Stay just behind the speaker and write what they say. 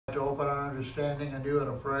to open our understanding anew and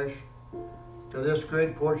afresh to this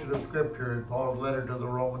great portion of Scripture in Paul's letter to the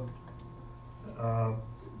Roman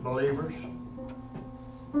believers.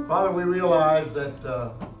 Father, we realize that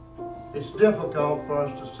it's difficult for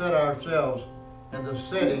us to set ourselves in the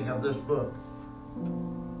setting of this book.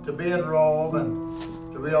 To be in Rome and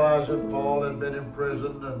to realize that Paul had been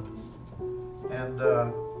imprisoned and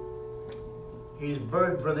he's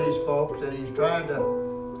burdened for these folks, and he's trying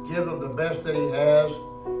to give them the best that he has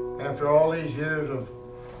after all these years of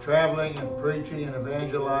traveling and preaching and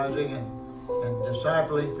evangelizing and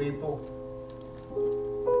discipling people.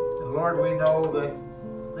 And Lord, we know that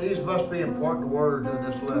these must be important words in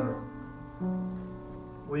this letter.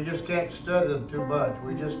 We just can't study them too much.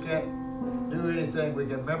 We just can't do anything. We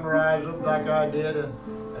can memorize them like I did and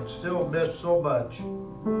still miss so much.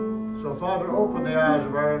 So Father, open the eyes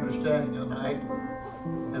of our understanding tonight,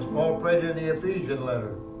 as Paul prayed in the Ephesian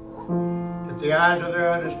letter, that the eyes of their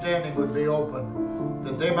understanding would be open,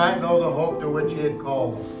 that they might know the hope to which he had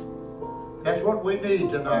called them. That's what we need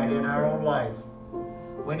tonight in our own life.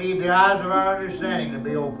 We need the eyes of our understanding to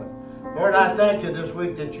be open. Lord, I thank you this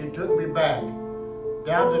week that you took me back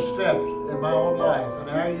down the steps in my own life, and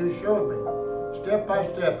how you showed me step by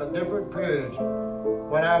step at different periods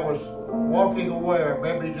when I was walking away, or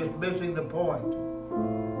maybe just missing the point,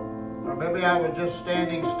 or maybe I was just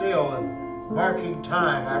standing still and marking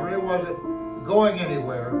time. I really wasn't going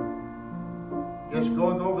anywhere, just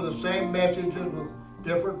going over the same messages with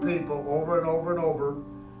different people over and over and over.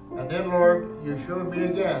 And then, Lord, you showed me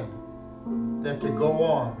again that to go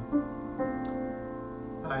on,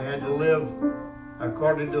 I had to live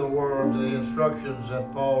according to the words, the instructions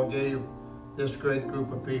that Paul gave this great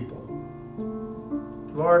group of people.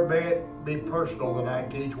 Lord, may it be personal tonight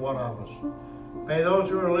to each one of us. May those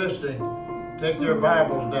who are listening take their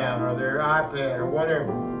Bibles down or their iPad or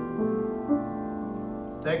whatever.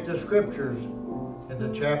 Take the scriptures in the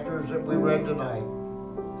chapters that we read tonight.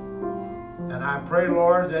 And I pray,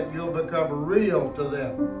 Lord, that you'll become real to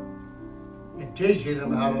them in teaching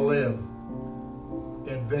them how to live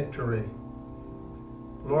in victory.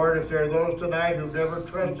 Lord, if there are those tonight who've never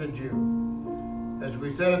trusted you, as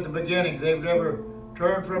we said at the beginning, they've never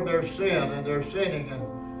turned from their sin and their sinning and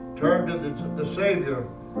turned to the Savior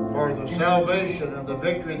for the salvation and the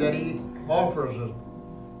victory that he offers us.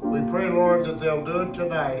 We pray, Lord, that they'll do it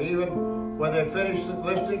tonight, even when they finish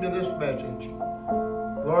listening to this message.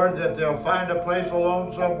 Lord, that they'll find a place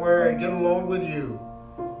alone somewhere and get alone with you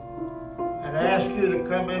and ask you to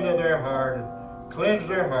come into their heart and cleanse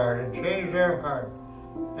their heart and change their heart.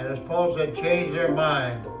 And as Paul said, change their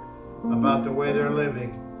mind about the way they're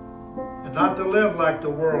living. And not to live like the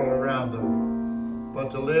world around them, but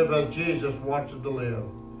to live as Jesus wants them to live.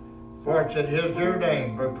 For it's in his dear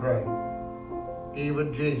name we pray,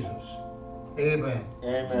 even Jesus. Amen.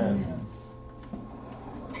 Amen.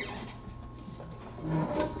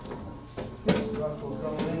 Russell,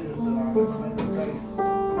 come lead us in our invitation.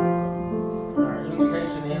 Our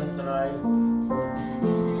invitation hymn tonight.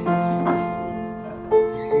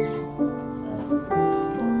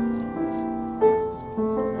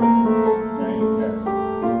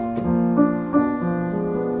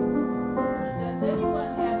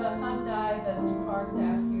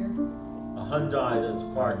 Hyundai that's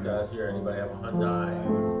parked out here. Anybody have a Hyundai?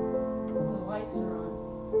 The lights are on.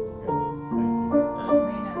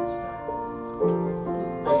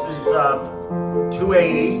 This is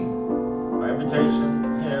 280. Our invitation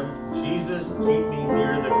hymn, Jesus, keep me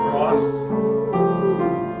near the cross.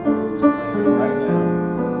 Right now.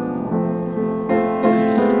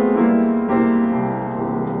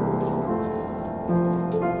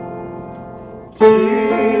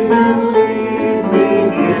 Jesus, keep me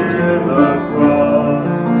near the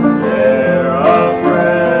cross, there a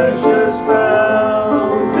precious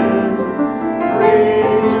fountain, free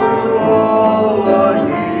to all a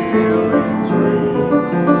healing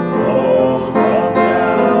stream.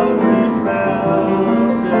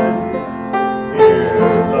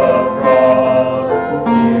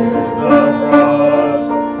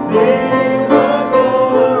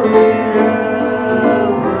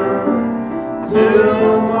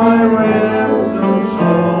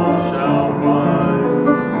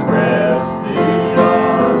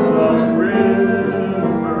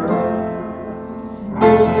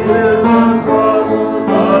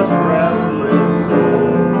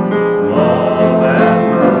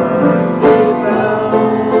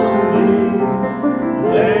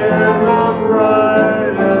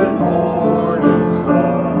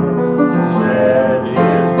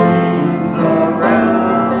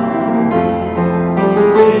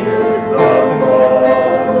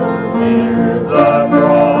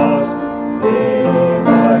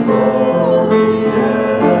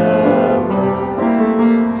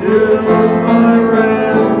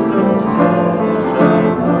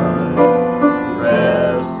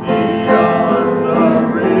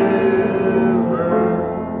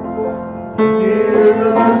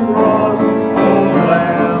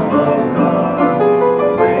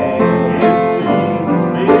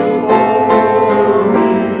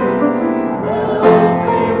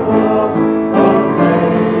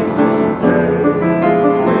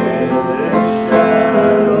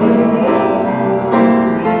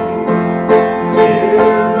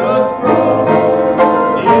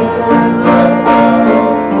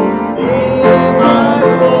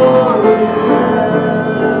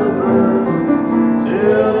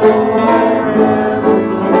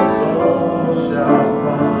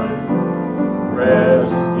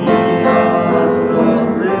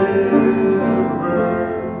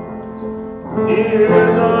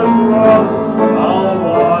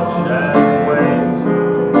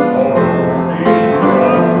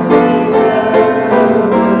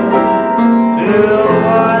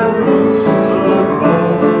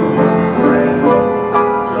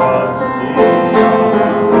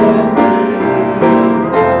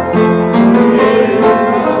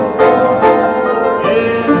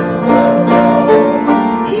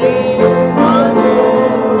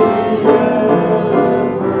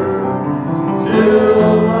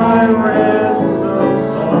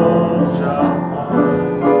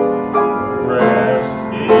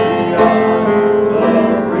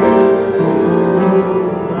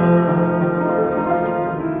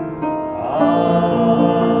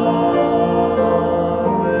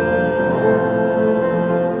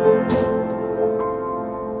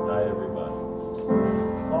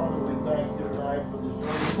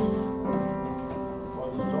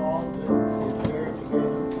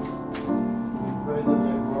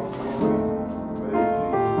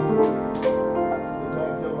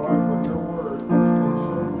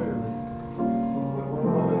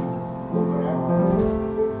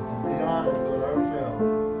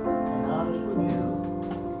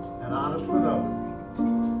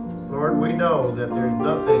 Lord, we know that there's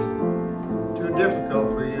nothing too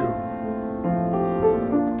difficult for you.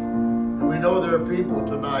 And we know there are people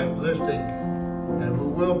tonight listening and who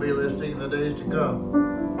will be listening in the days to come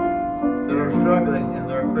that are struggling in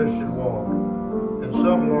their Christian walk. And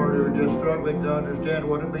some, Lord, who are just struggling to understand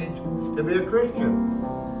what it means to be a Christian.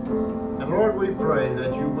 And Lord, we pray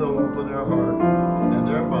that you will open their heart and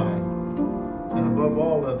their mind. And above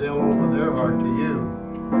all, that they'll open their heart to you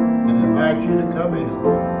and invite you to come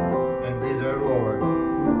in and be their Lord,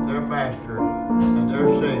 their Master, and their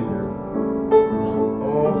Savior.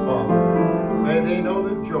 Oh, Father, may they know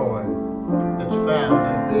the joy that's found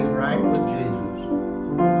in being right with Jesus,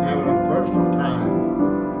 having a personal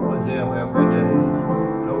time with him every day,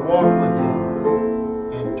 to walk with him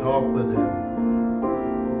and talk with him.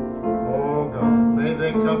 Oh, God, may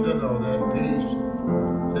they come to know that peace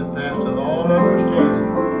that passeth all understanding.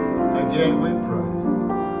 Again we pray.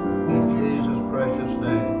 In Jesus' precious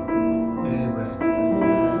name. Amen.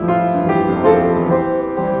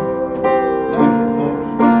 Thank you, folks.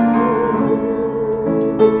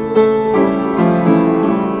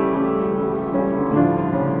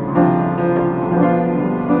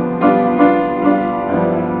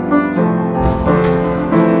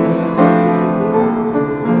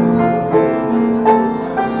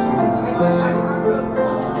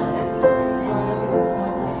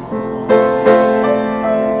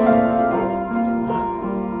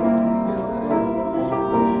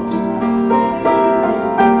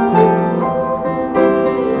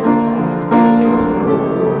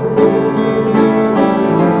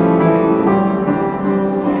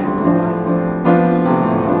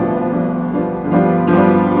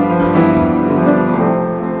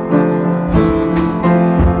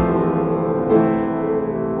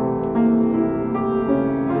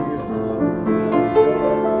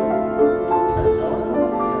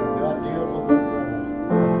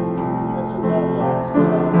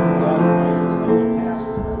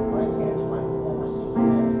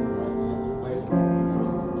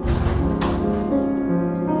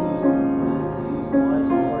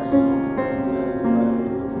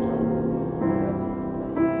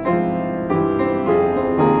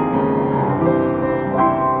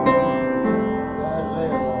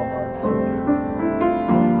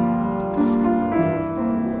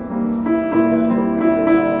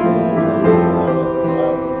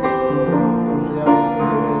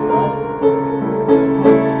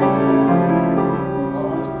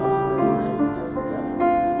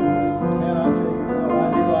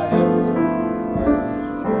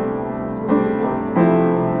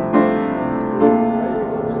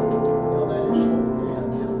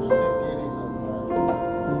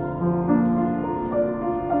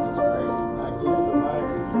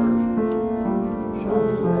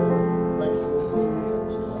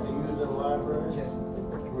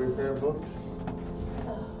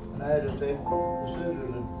 And I had to take the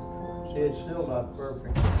scissors and see it's still not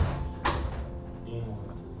perfect.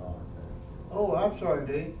 Oh, I'm sorry,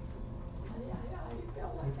 Dean.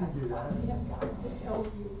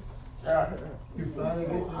 You finally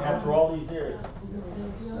get to After all these years.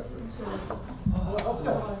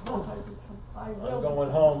 I'm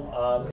going home.